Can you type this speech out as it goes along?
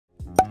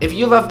If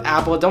you love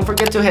Apple, don't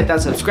forget to hit that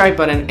subscribe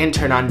button and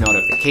turn on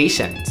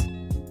notifications.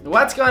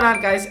 What's going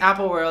on, guys?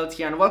 Apple World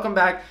here, and welcome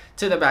back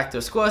to the Back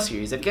to School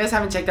series. If you guys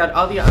haven't checked out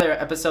all the other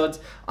episodes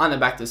on the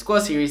Back to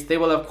School series, they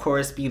will of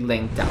course be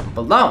linked down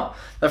below.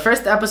 The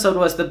first episode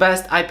was the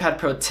best iPad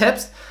Pro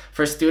tips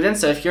for students,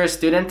 so if you're a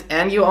student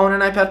and you own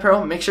an iPad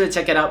Pro, make sure to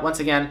check it out. Once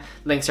again,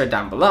 links are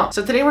down below.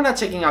 So today we're not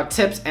checking out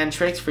tips and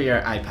tricks for your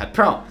iPad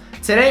Pro.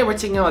 Today we're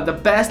checking out the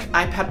best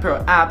iPad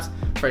Pro apps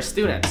for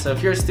students. So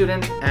if you're a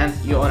student and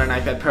you own an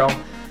iPad Pro,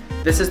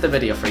 this is the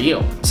video for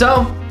you.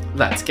 So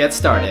let's get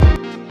started.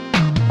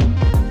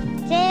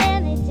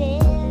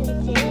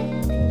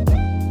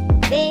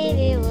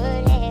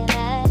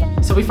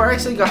 So before I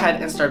actually go ahead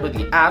and start with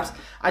the apps,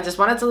 I just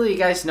wanted to let you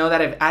guys know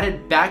that I've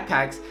added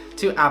backpacks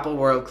to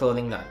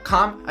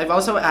appleworldclothing.com. I've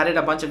also added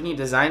a bunch of new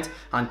designs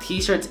on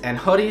t-shirts and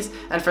hoodies,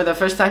 and for the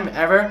first time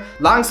ever,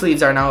 long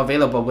sleeves are now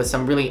available with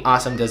some really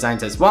awesome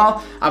designs as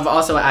well. I've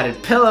also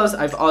added pillows,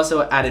 I've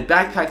also added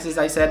backpacks as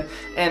I said,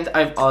 and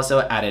I've also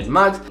added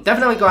mugs.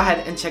 Definitely go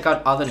ahead and check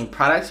out all the new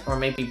products, or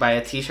maybe buy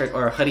a t-shirt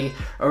or a hoodie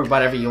or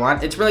whatever you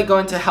want. It's really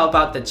going to help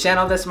out the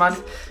channel this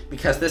month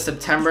because this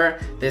September,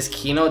 this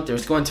keynote,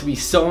 there's going to be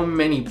so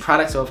many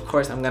products, so of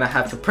course I'm gonna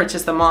have to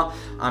purchase them all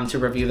to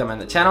review them on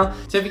the channel.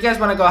 So if you guys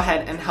want to go ahead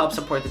and help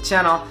support the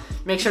channel,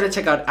 make sure to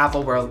check out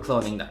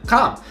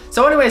appleworldclothing.com.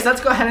 So anyways, let's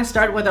go ahead and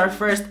start with our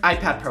first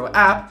iPad Pro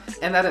app,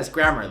 and that is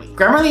Grammarly.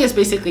 Grammarly is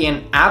basically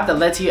an app that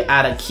lets you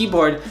add a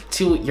keyboard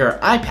to your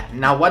iPad.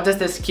 Now, what does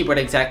this keyboard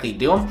exactly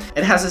do?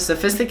 It has a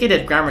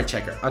sophisticated grammar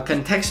checker, a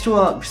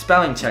contextual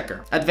spelling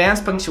checker,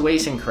 advanced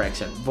punctuation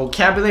correction,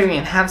 vocabulary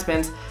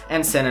enhancements,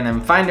 and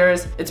synonym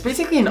finders. It's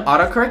basically an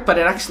autocorrect, but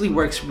it actually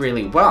works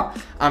really well.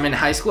 In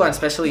high school, and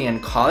especially in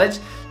college,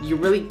 you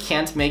really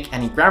can't make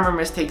any grammar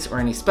mistakes or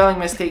any spelling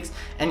mistakes,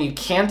 and you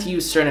can't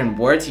use certain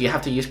words. You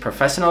have to use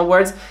professional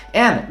words,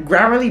 and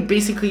Grammarly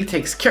basically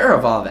takes care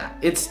of all that.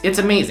 It's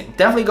amazing.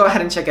 Definitely go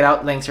ahead and check it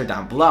out. Links are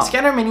down below.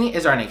 Scanner Mini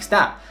is our next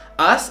app.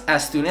 Us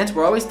as students,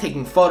 we're always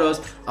taking photos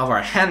of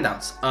our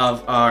handouts,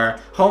 of our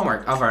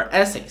homework, of our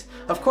essays.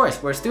 Of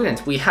course, we're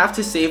students, we have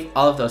to save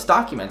all of those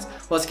documents.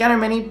 Well, Scanner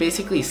Mini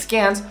basically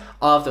scans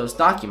all of those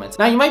documents.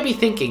 Now you might be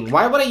thinking,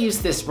 why would I use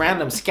this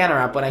random scanner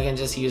app when I can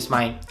just use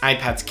my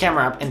iPad's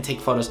camera app and take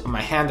photos of my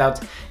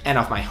handouts and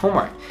of my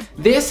homework?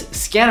 This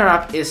scanner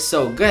app is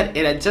so good.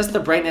 It adjusts the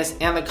brightness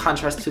and the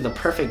contrast to the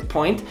perfect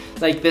point.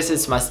 Like this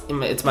is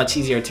it's much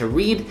easier to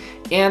read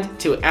and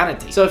to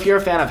annotate. So if you're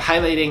a fan of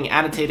highlighting,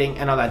 annotating,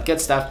 and all that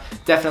good stuff,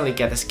 definitely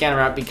get the scanner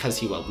app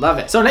because you will love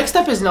it. So next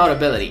up is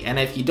Notability, and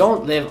if you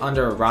don't live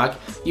under a rock,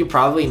 you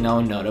probably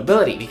know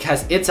Notability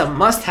because it's a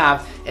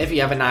must-have if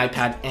you have an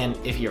iPad and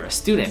if you're a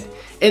student.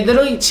 It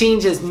literally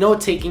changes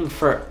note-taking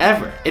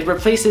forever. It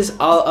replaces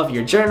all of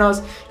your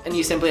journals, and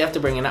you simply have to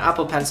bring in an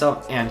Apple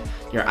Pencil and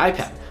your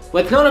iPad.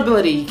 With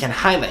Notability, you can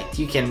highlight,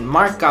 you can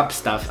mark up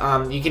stuff,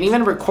 you can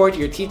even record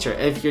your teacher.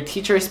 If your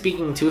teacher is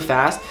speaking too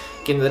fast,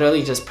 you can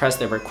literally just press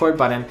the record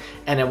button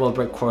and it will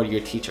record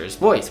your teacher's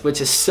voice, which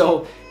is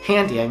so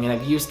handy. I mean,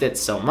 I've used it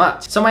so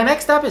much. So my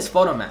next app is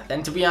Photomath,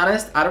 and to be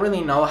honest, I don't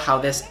really know how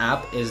this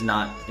app is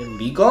not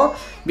illegal,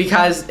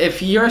 because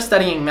if you're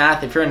studying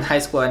math, if you're in high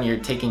school and you're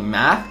taking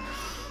math,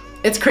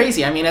 it's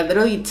crazy. I mean, it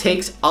literally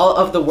takes all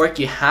of the work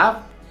you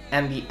have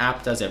and the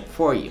app does it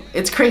for you.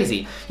 It's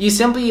crazy. You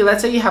simply,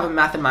 let's say you have a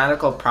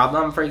mathematical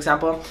problem, for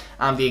example.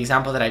 The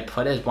example that I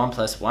put is 1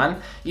 +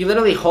 1. You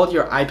literally hold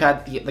your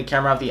iPad, the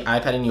camera of the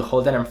iPad, and you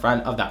hold it in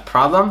front of that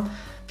problem.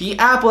 The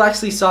app will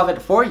actually solve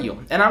it for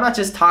you. And I'm not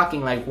just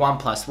talking like 1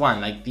 + 1,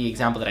 like the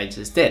example that I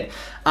just did.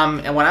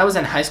 And when I was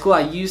in high school,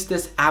 I used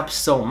this app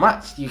so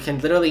much. You can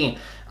literally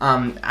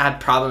add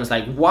problems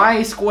like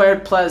y²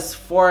 +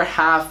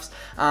 4/2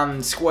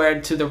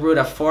 squared to the root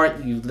of 4.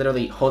 You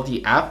literally hold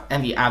the app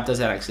and the app does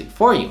that actually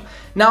for you.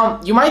 Now,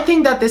 you might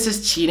think that this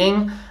is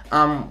cheating,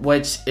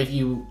 which if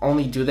you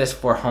only do this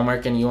for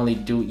homework and you only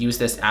use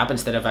this app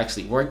instead of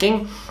actually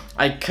working,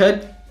 I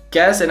could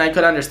guess and I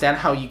could understand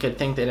how you could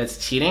think that it's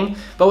cheating.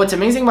 But what's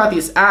amazing about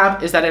this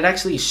app is that it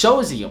actually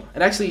shows you.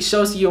 It actually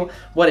shows you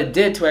what it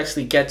did to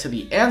actually get to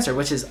the answer,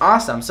 which is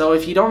awesome. So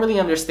if you don't really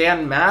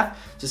understand math,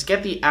 just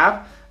get the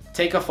app,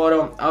 take a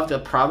photo of the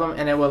problem,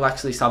 and it will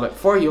actually solve it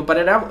for you, but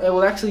it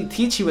will actually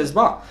teach you as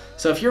well.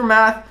 So if you're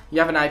math, you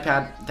have an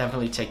iPad,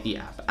 definitely check the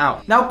app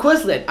out. Now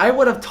Quizlet, I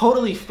would have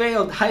totally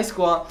failed high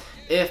school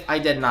if I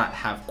did not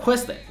have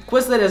Quizlet.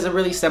 Quizlet is a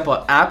really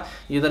simple app.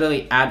 You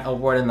literally add a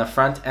word in the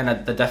front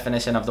and the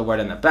definition of the word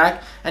in the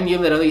back, and you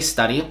literally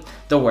study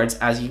the words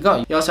as you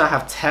go. You also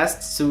have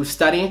tests to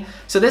study.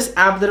 So this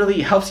app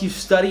literally helps you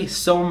study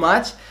so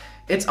much.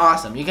 It's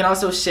awesome. You can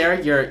also share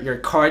your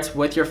cards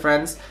with your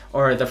friends,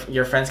 or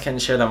your friends can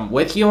share them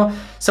with you.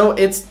 So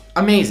it's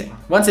amazing.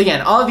 Once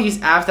again, all of these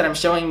apps that I'm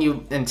showing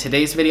you in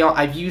today's video,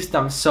 I've used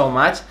them so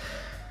much.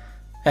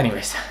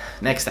 Anyways,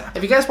 next app.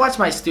 If you guys watch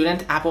my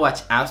student Apple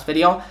Watch apps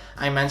video,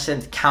 I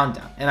mentioned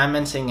Countdown, and I'm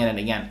mentioning it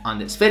again on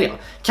this video.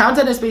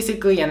 Countdown is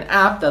basically an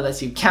app that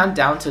lets you count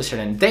down to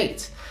certain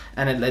dates.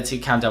 And it lets you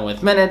count down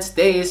with minutes,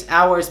 days,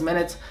 hours,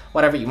 minutes,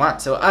 whatever you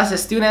want. So us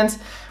as students,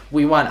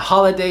 we want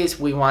holidays,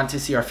 we want to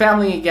see our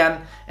family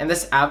again, and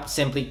this app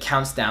simply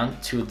counts down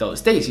to those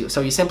days.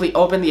 So you simply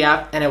open the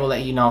app and it will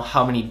let you know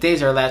how many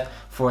days are left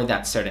for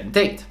that certain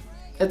date.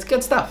 It's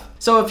good stuff.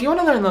 So if you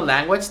want to learn the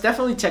language,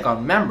 definitely check out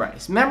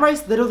Memrise.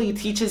 Memrise literally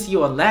teaches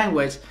you a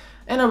language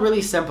in a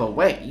really simple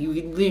way. You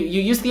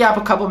use the app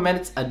a couple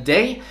minutes a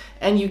day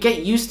and you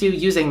get used to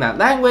using that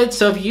language.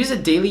 So if you use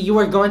it daily, you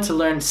are going to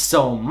learn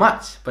so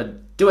much,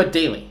 but do it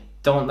daily.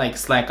 Don't like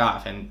slack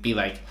off and be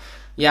like,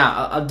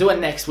 yeah, I'll do it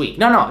next week.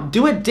 No,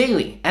 do it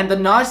daily. And the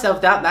knowledge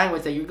of that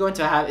language that you're going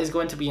to have is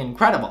going to be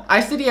incredible.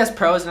 iStudyS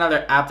Pro is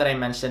another app that I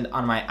mentioned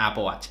on my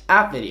Apple Watch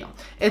app video.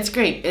 It's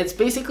great. It's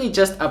basically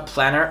just a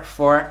planner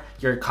for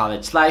your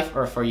college life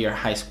or for your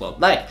high school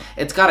life.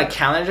 It's got a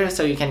calendar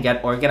so you can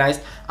get organized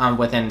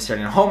within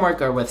certain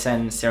homework or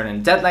within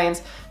certain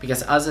deadlines,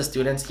 because as a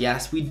students,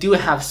 yes, we do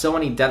have so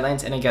many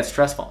deadlines and it gets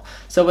stressful.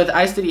 So with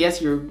iStudyS,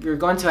 you're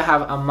going to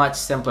have a much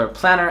simpler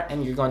planner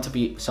and you're going to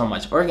be so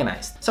much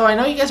organized. So I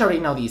know you guys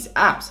already know these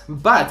apps,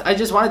 but I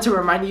just wanted to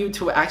remind you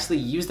to actually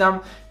use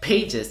them.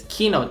 Pages,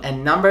 Keynote,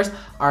 and Numbers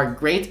are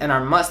great and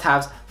are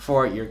must-haves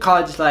for your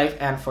college life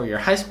and for your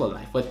high school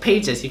life. With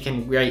Pages, you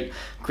can write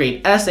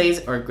great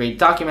essays or great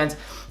documents.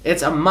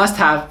 It's a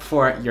must-have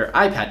for your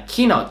iPad.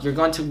 Keynote, you're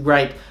going to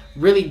write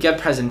really good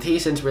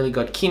presentations, really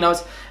good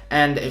keynotes,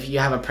 and if you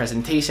have a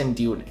presentation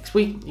due next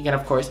week, you can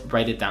of course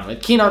write it down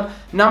with Keynote.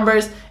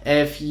 Numbers,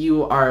 if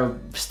you are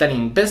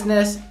studying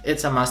business,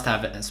 it's a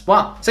must-have as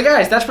well. So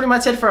guys, that's pretty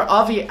much it for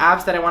all the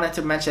apps that I wanted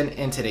to mention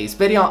in today's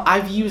video.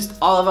 I've used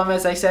all of them,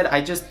 as I said.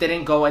 I just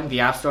didn't go in the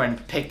App Store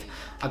and picked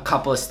a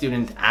couple of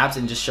student apps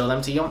and just show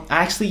them to you.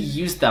 I actually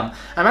used them.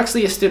 I'm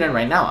actually a student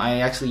right now. I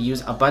actually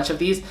use a bunch of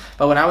these,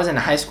 but when I was in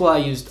high school, I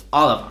used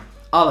all of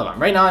them.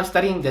 Right now I'm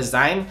studying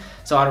design,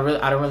 so I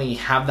don't really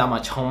have that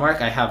much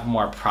homework. I have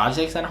more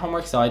projects than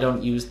homework, so I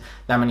don't use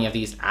that many of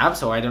these apps,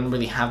 so I don't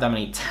really have that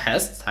many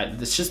tests.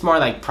 It's just more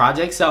like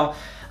projects. So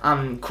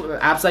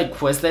apps like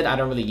Quizlet I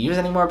don't really use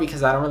anymore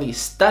because I don't really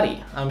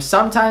study.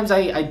 Sometimes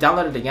I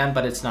download it again,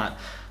 but it's not.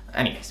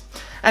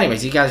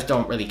 Anyways, you guys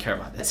don't really care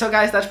about this. So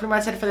guys, that's pretty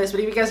much it for this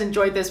video. If you guys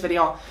enjoyed this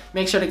video,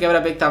 make sure to give it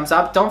a big thumbs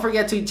up. Don't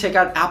forget to check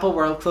out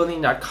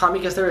appleworldclothing.com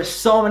because there are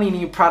so many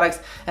new products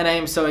and I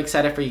am so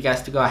excited for you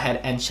guys to go ahead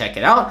and check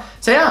it out.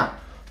 So yeah,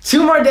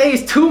 2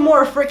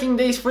 more freaking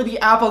days for the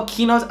Apple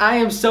keynotes. I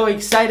am so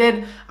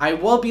excited. I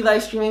will be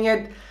live streaming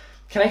it.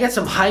 Can I get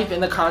some hype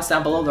in the comments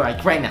down below?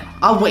 Like right now.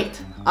 I'll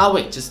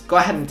wait. Just go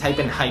ahead and type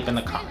in hype in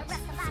the comments.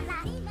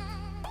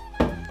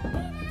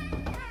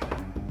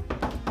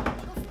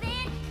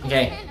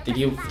 Okay, did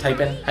you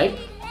type in hype?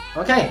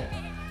 Okay.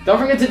 Don't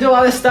forget to do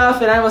all this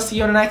stuff and I will see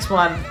you in the next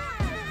one.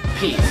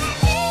 Peace.